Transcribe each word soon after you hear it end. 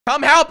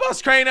Come help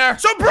us, Crainer.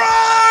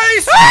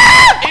 Surprise!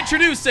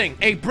 Introducing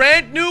a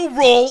brand new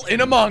role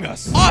in Among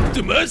Us,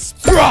 Optimus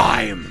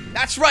Prime.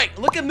 That's right,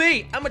 look at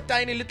me. I'm a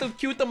tiny little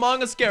cute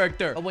Among Us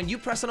character. But when you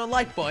press on a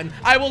like button,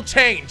 I will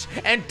change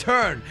and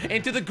turn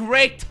into the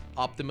great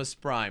Optimus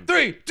Prime.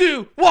 3,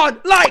 2,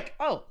 1, like!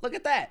 Oh, look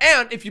at that.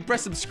 And if you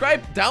press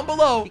subscribe down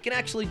below, you can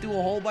actually do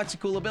a whole bunch of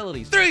cool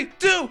abilities. 3,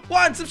 2,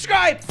 1,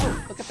 subscribe!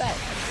 Oh, look at that.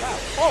 Wow.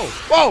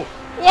 Whoa, whoa,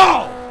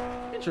 whoa!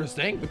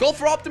 Interesting. The goal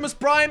for Optimus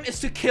Prime is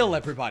to kill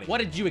everybody. What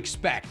did you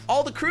expect?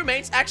 All the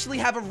crewmates actually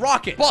have a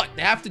rocket, but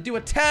they have to do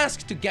a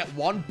task to get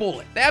 1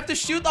 bullet. They have to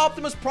shoot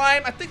Optimus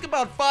Prime, I think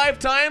about 5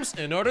 times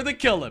in order to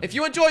kill him. If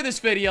you enjoy this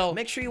video,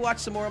 make sure you watch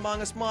some more Among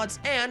Us mods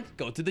and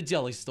go to the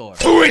jelly store.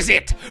 Who is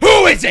it?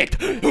 Who is it?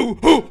 Who?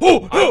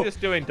 I'm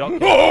just doing dog.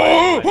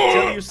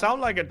 Jelly, you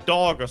sound like a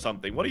dog or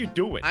something. What are you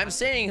doing? I'm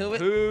saying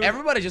who?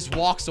 Everybody just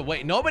walks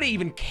away. Nobody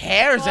even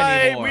cares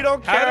Hey, anymore. we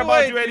don't care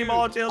about you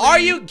anymore, Jelly. Are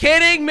you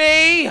kidding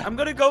me? I'm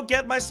gonna go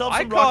get myself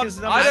some I rockets.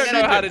 can't. I don't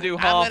know how to do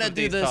half I'm gonna of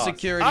do these the tasks.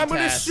 security I'm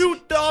gonna task.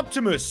 shoot the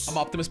Optimus. I'm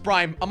Optimus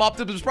Prime. I'm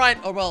Optimus Prime.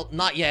 Oh, well,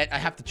 not yet. I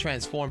have to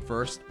transform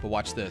first, but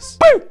watch this.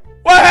 Woo!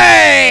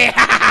 Hey!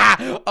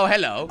 Oh,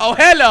 hello. Oh,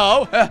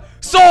 hello.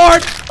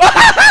 Sword!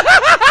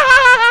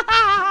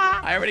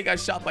 I already got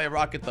shot by a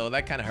rocket, though.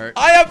 That kind of hurt.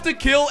 I have to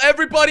kill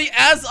everybody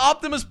as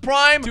Optimus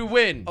Prime to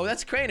win. Oh,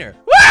 that's Crainer.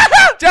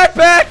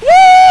 Jetpack!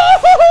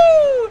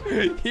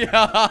 Woo! Yeah.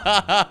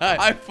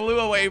 I flew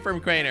away from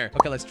Crainer.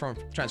 Okay, let's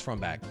transform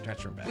back.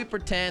 We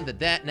pretend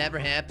that never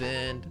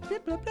happened.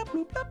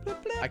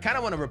 I kind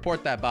of want to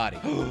report that body.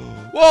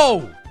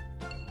 Whoa!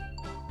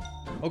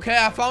 Okay,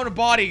 I found a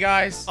body,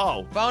 guys.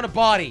 Oh. Found a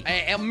body.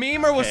 A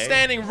memer was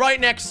standing right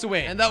next to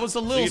it, and that was a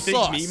little So you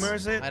sus. think Memer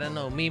is it? I don't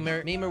know.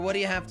 Memer, what do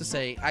you have to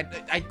say?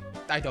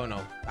 I don't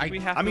know. I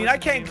mean, I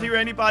can't clear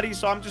anybody,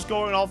 so I'm just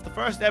going off the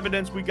first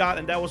evidence we got,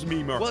 and that was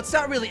Memer. Well, it's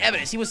not really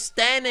evidence. He was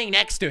standing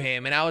next to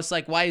him, and I was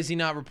like, why is he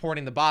not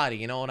reporting the body?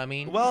 You know what I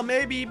mean? Well,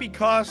 maybe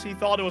because he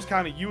thought it was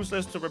kind of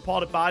useless to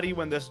report a body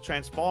when there's a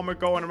transformer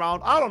going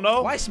around. I don't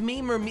know. Why is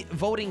Memer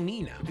voting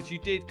me now? Because you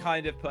did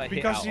kind of put a hit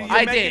Because out you- on you're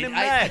I him. making did. him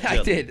mad, I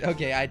Jill. did.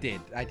 Okay, I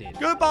did.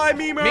 Goodbye,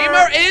 Memer.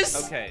 Memer is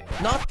Okay.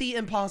 not the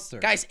imposter.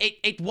 Guys,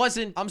 it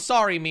wasn't. I'm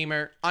sorry,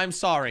 Memer. I'm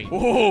sorry.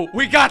 Whoa,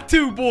 we got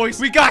 2, boys.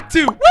 We got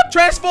 2. Whoop,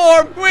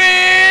 transform. Whee!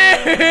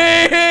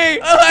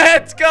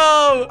 Let's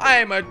go. I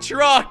am a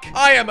truck.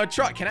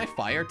 Can I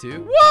fire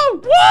too?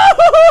 Whoa!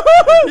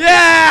 Whoa!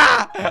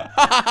 Yeah!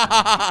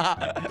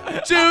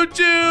 Choo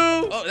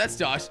choo. Oh, that's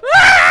Josh. Woo!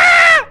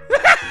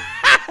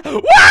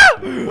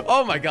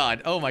 Oh my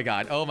god.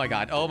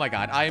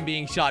 I am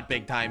being shot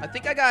big time. I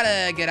think I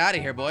gotta get out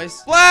of here,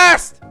 boys.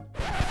 Blast!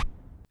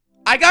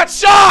 I got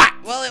shot!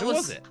 Well, Who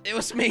was it? It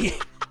was me.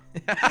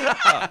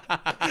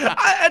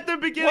 At the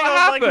beginning, What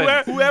I was like,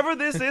 happened? whoever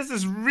this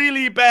is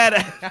really bad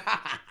at.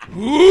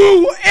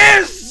 Who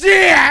is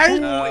it?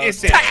 Who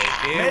is it?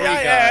 Here May we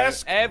I go.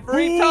 ask,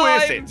 Every who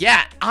time. is it?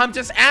 Yeah, I'm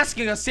just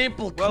asking a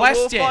simple Well,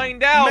 question. we'll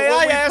find out May when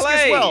I we ask play.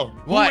 as well?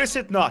 What? Who is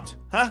it not?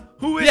 Huh?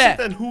 Who is Yeah, it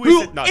and who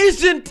is it not?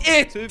 isn't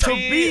it? To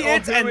be or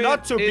it who and it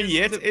not to be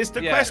is it is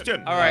the yeah.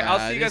 question. All right, I'll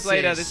see you guys This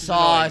later. is This is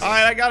sauce. All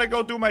right, I gotta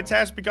go do my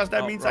task because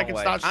that means I wrong can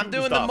way. start shooting I'm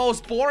doing stuff. the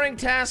most boring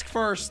task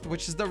first,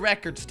 which is the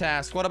records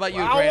task. What about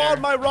you, I Grainer?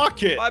 want my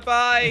rocket.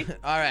 Bye-bye.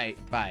 All right,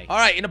 bye. All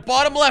right, in the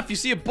bottom left, you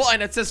see a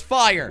button that says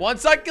fire.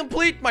 Once I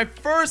complete my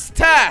first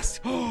task,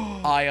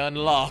 I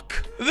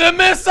unlock the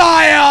missile.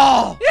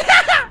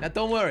 Now,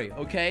 don't worry,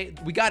 okay?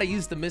 We gotta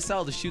use the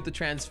missile to shoot the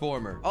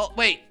transformer. Oh,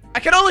 wait. I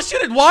can only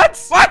shoot it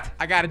once? What?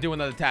 I gotta do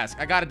another task.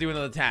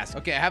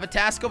 Okay, I have a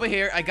task over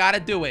here. I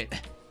gotta do it.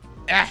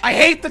 I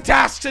hate the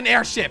tasks in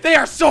airship. They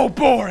are so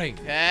boring.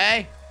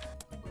 Okay.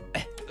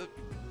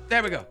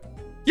 There we go.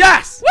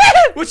 Yes!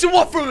 What you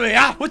want from me,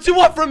 huh? What you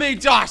want from me,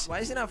 Josh? Why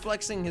is he not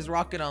flexing his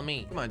rocket on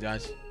me? Come on,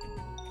 Josh.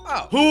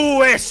 Oh.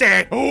 Who is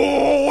it?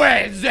 Who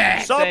is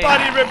it?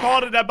 Somebody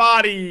reported a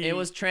body. It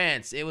was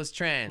trans. It was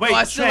trans. Wait, Oh,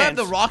 I still have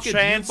the rocket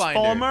viewfinder.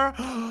 Transformer?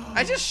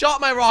 I just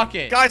shot my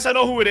rocket. Guys, I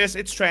know who it is.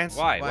 It's Trans.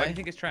 Why? Why? Why do you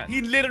think it's trans?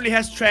 He literally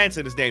has Trans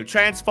in his name.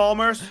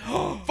 Transformers.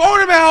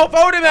 Vote him out.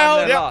 Vote him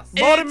out. Yeah.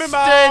 Yep. Vote him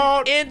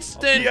out.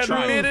 Instant He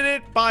admitted truth.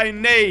 it by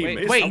name.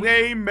 Wait, His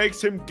name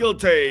makes him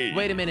guilty.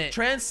 Wait a minute.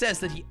 Trans says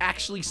that he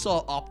actually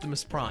saw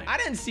Optimus Prime. I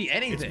didn't see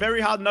anything. It's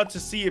very hard not to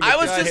see him. I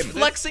if was it's just him.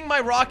 flexing my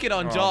rocket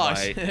on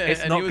Josh. mate.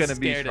 It's and not he was gonna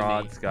be scared of me.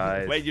 trans,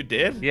 guys. Wait, you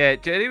did? Yeah,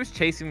 Jelly was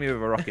chasing me with a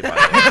rocket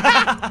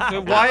bike.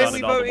 So why Done is he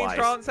it voting otherwise.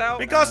 trans out?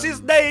 Because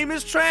his name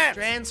is Trans.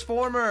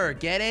 Transformer,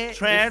 get it?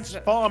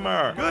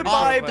 Transformer.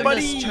 Goodbye, Optimus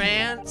buddy.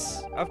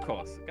 Trans. Of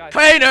course. Guys.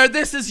 Trainer,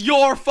 this is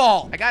your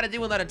fault. I gotta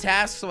do another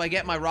task so I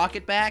get my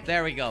rocket back.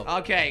 There we go.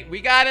 Okay, we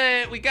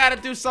gotta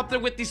do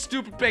something with these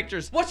stupid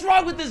pictures. What's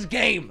wrong with this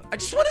game? I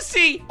just want to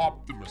see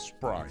Optimus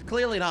Prime. It's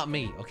clearly not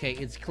me. Okay,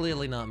 it's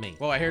clearly not me.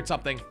 Whoa, I heard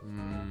something.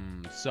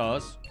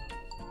 Sus.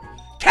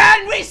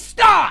 Can we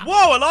stop?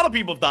 Whoa, a lot of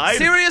people died.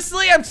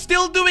 Seriously? I'm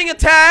still doing a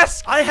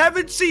task? I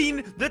haven't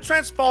seen the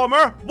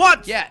Transformer.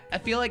 What? Yeah, I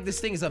feel like this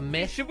thing is a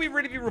myth. Should we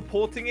really be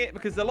reporting it?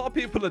 Because a lot of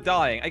people are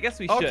dying. I guess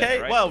we should,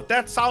 Okay, right? well,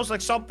 that sounds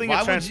like something Why a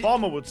would you-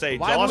 Transformer would say,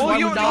 Why Josh. would Well, Why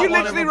you would not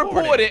wanna literally report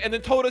reported it? it and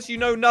then told us you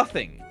know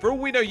nothing. For all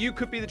we know, you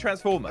could be the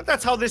Transformer.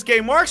 That's how this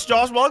game works,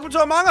 Josh. Welcome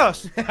to Among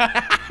Us.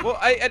 Well,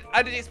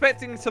 I'm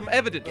expecting some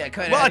evidence. Yeah,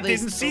 kind of. Well, I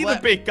didn't see the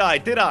big guy,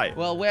 did I?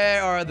 Well,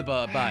 where are the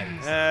bodies?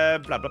 Blah,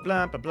 blah,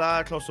 blah, blah,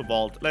 blah. Close the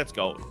vault. Let's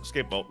go.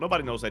 Skip vote.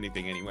 Nobody knows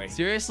anything anyway.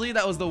 Seriously?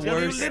 That was the Jill,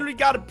 you worst. literally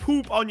got a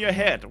poop on your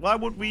head. Why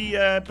would we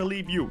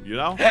believe you, you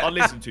know? Or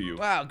listen to you.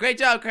 Wow, great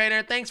job,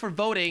 Crater. Thanks for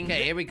voting.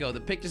 Okay, here we go.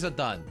 The pictures are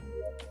done.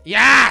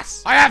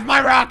 Yes! I have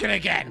my rocket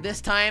again!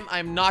 This time,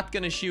 I'm not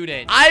gonna shoot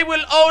it. I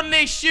will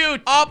only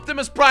shoot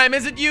Optimus Prime.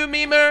 Is it you,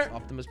 Memer?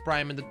 Optimus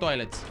Prime in the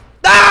toilets.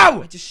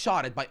 No! I just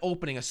shot it by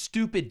opening a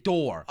stupid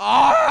door.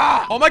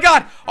 Ah! Oh my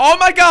god! Oh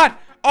my god!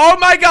 Oh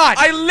my god!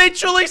 I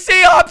literally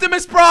see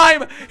Optimus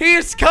Prime!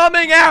 He's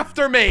coming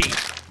after me!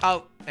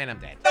 Oh, and I'm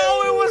dead.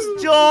 No, it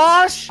was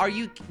Josh! Are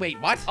you...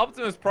 Wait, what?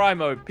 Optimus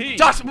Prime OP.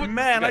 Josh,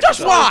 Man, I Josh,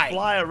 just why?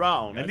 fly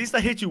around. At least I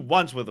hit you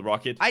once with a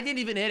rocket. I didn't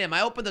even hit him.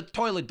 I opened the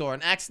toilet door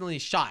and accidentally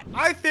shot.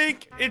 I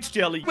think it's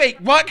Jelly. Wait,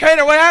 what kind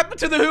of... What happened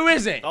to the who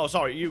is it? Oh,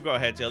 sorry. You go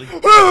ahead, Jelly. Who?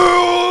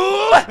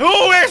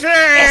 Who is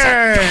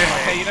it?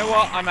 Okay, you know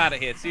what? I'm out of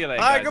here. See you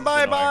later. Bye, guys.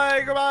 goodbye, It's annoying.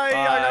 bye, goodbye. I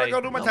gotta Bye.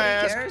 go do my Nobody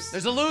task. cares.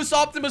 There's a loose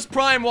Optimus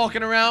Prime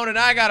walking around, and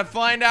I gotta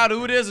find out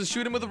who it is and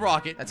shoot him with a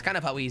rocket. That's kind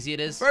of how easy it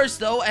is.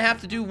 First, though, I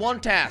have to do one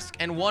task,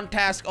 and one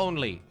task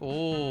only.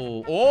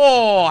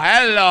 Oh,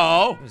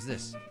 hello. Who's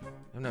this?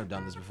 I've never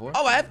done this before.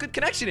 Oh, I have good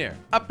connection here.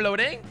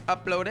 Uploading,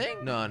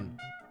 none.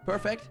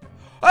 Perfect.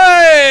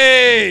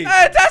 Hey!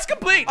 Task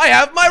complete. I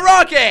have my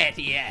rocket.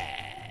 Yes.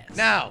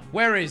 Now,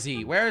 where is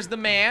he? Where is the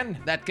man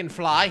that can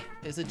fly?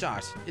 Is it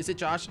Josh? Is it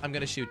Josh? I'm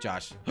gonna shoot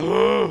Josh.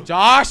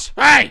 Josh!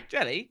 Hey!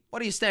 Jelly,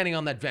 What are you standing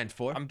on that vent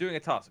for? I'm doing a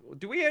task.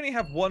 Do we only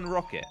have one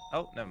rocket?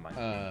 Oh, never mind.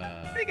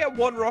 Uh, Do we get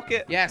one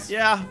rocket? yes.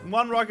 Yeah,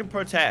 one rocket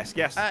per task.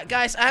 Yes.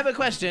 Guys, I have a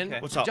question.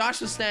 Okay. What's up?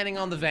 Josh was standing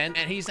on the vent,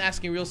 and he's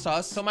asking real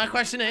sus. So my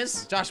question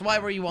is, Josh, why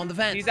were you on the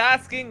vent? He's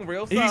asking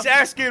real stuff. He's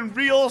asking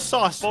real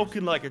sauce.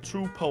 Spoken like a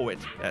true poet.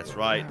 That's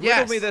right.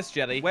 Yeah. Riddle me this,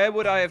 Jelly. Where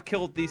would I have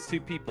killed these two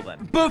people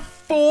then?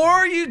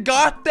 Before you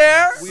got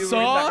there, We were in sus?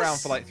 that ground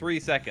for like 3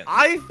 seconds.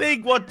 I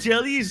think what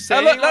Jelly's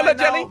saying Look, right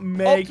Jelly. now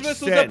makes Optimus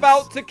sense. was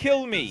about to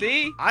kill me.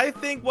 See? I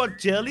think what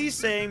Jelly's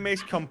saying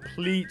makes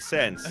complete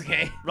sense.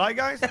 Okay. Right,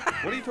 guys?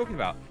 What are you talking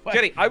about? What?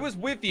 Jelly, I was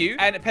with you,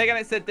 and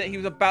Pagan said that he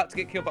was about to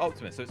get killed by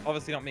Optimus, so it's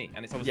obviously not me,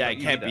 and it's obviously Yeah, not it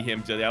you can't either. be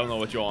him, Jelly. I don't know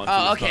what you're on. to.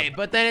 Oh, It's okay, not-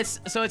 but then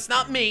it's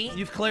not me.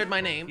 You've cleared my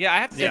name. Yeah, I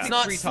have to say Yeah. It's it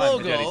not 3 times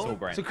to Jelly's Slogo. full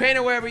brain. So,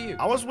 Craner, where were you?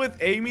 I was with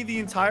Amy the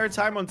entire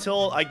time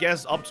until, I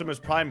guess, Optimus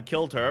Prime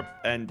killed her,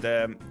 and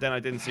then I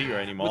didn't see her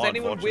anymore, Was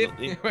anyone with-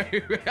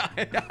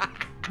 unfortunately.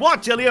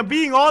 What, Jelly? I'm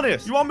being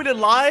honest. You want me to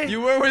lie?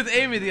 You were with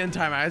Amy the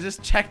entire time. I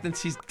just checked and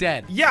she's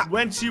dead. Yeah,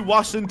 when she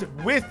wasn't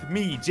with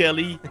me,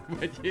 Jelly.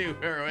 But you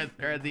were with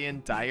her the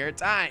entire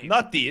time.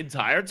 Not the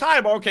entire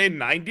time. Okay,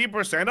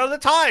 90% of the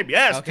time.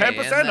 Yes, Okay,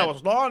 10% and I then-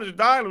 was long.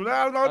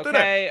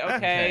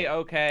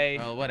 Okay.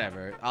 Well,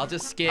 whatever. I'll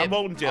just skip. I'm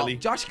voting Jelly. Oh,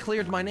 Josh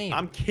cleared my name.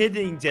 I'm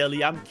kidding,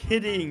 Jelly. I'm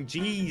kidding.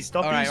 Jeez,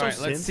 stop all being right, so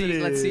all right.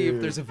 sensitive. Let's see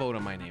if there's a vote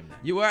on my name. Then.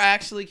 You were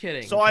actually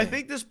kidding. So I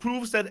think this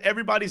proves that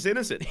everybody's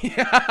innocent.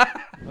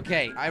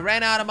 Okay, I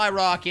ran out of my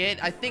rocket.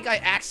 I think I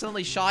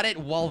accidentally shot it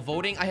while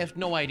voting. I have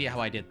no idea how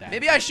I did that.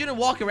 Maybe I shouldn't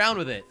walk around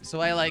with it.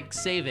 So I like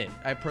save it.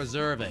 I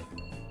preserve it.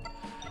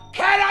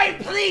 Can I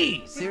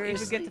please?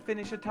 Seriously? Seriously? get to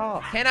finish a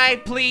task. Can I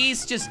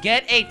please just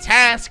get a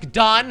task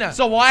done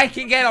so I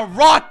can get a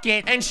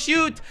rocket and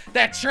shoot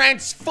that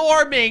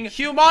transforming,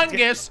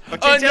 humongous,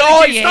 Okay,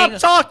 Jelly, annoying,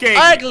 stop talking.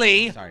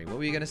 ugly... Sorry, what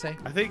were you gonna say?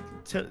 I think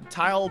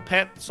Tile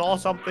Pet saw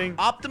something.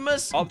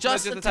 Optimus,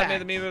 Optimus just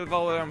attacked me attacked. with the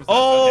revolver and was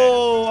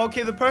Oh,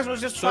 okay. The person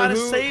was just So trying to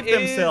who save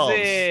is themselves.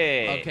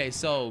 it? Okay,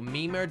 so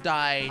Memer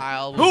died.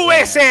 Kyle was Who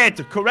there. is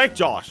it? Correct,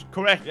 Josh.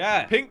 Correct.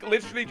 Yeah, Pink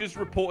literally just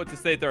reported to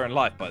save their own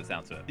life by the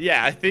sounds of it.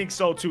 Yeah, I think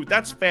so too.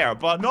 That's fair,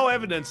 but no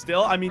evidence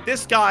still. I mean,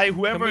 this guy,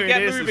 whoever we it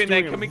get is moving doing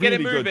then? a Can we get it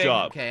really good moving?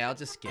 job. Okay, I'll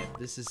just skip.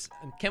 This is...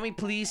 Can we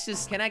please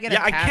just... Can I get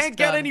Yeah, a I task can't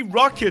get done? any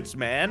rockets,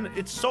 man.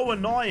 It's so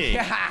annoying.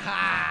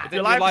 If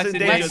your life is in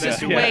danger, Let's then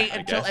just yeah, wait I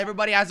until guess.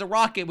 everybody has a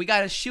rocket. We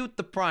gotta shoot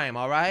the Prime,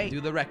 all right?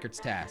 Do the records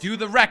task. Do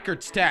the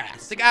records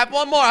task. I have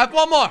one more. I have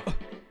one more.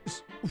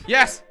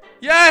 Yes.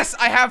 Yes,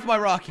 I have my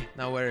rocket.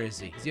 Now, where is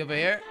he? Is he over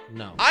here?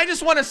 No. I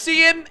just want to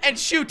see him and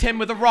shoot him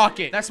with a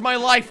rocket. That's my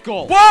life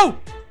goal. Whoa!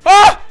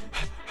 Ah!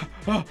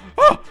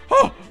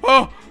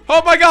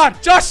 Oh my God!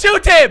 Just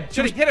shoot him!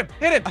 Should hit him!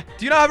 Hit him!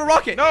 Do you not have a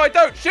rocket? No, I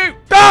don't. Shoot!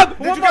 Dumb! Did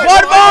One you more!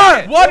 guys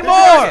find One him?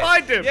 more!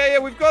 Find him. Yeah,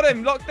 we've got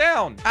him locked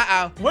down.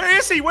 Uh-oh. Where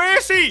is he? Where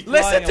is he?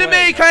 Listen to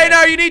away. me,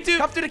 Krainer. You need to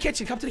come to the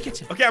kitchen. Come to the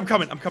kitchen. Okay, I'm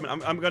coming.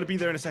 I'm gonna be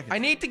there in a second. I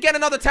need to get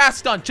another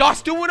task done.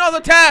 Just do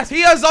another task.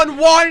 He is on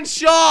one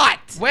shot.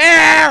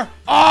 Where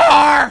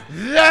are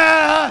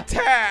the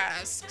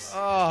tasks?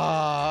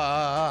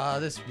 Oh,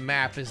 this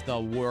map is the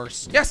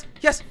worst. Yes.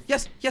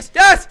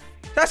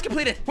 Task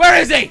completed. Where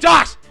is he?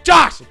 Josh,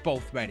 Josh! We're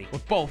both ready. We're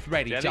both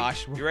ready, Jelly,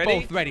 Josh. you We're ready?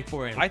 both ready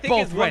for him. I think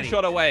both it's ready. one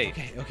shot away.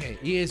 Okay, okay.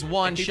 He is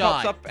one If he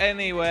shot. pops up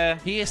anywhere.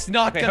 He is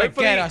not Okay, gonna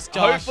hopefully, get us,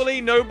 Josh. hopefully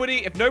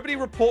if nobody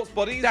reports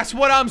bodies, That's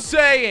what I'm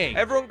saying.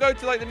 everyone go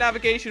to like the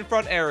navigation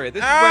front area.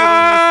 This is where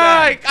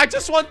I we stand.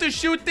 just want to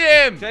shoot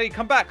them. Jelly,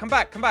 come back. Come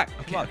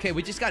Okay, on. okay,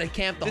 we just gotta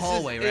camp the This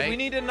hallway, is, right? We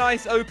need a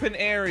nice open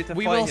area to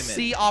We fight will him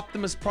see in.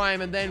 Optimus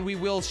Prime, and then we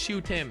will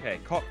shoot him. Okay,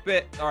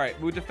 cockpit. All right,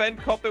 we'll defend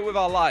cockpit with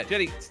our lives.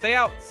 Jelly, stay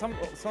out.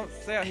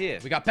 Stay out here.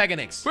 We got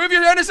Peganix. Prove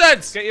your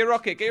innocence. Get your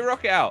rocket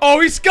out. Oh,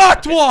 he's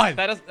got one.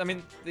 That does. I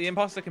mean, the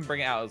imposter can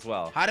bring it out as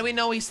well. How do we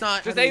know he's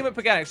not? Just aim at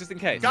Paganix, just in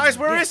case. Guys,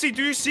 where is he?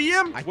 Do you see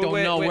him? I don't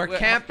know. We're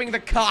camping the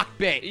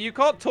cockpit. You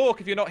can't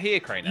talk if you're not here,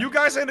 Craner. You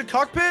guys in the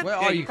cockpit? Where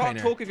Yeah, are you you, can't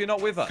Crainer? talk if you're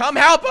not with us. Come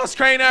help us,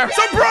 Crainer.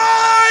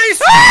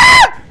 Surprise!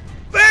 Ah!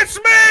 It's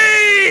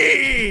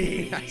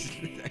me!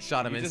 I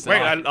shot him You just- instantly.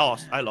 Wait,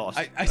 I lost.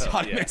 I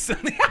shot him yeah.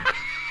 instantly.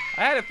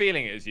 I had a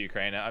feeling it was you,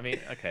 Craner. I mean,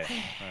 okay.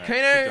 All right.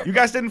 Crainer. You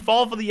guys didn't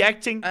fall for the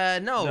acting? No.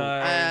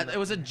 No. It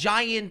was a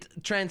giant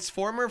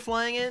transformer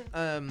flying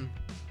in.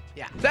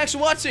 Yeah. Thanks for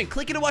watching.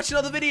 Click here to watch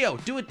another video.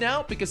 Do it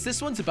now because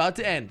this one's about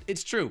to end.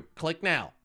 It's true. Click now.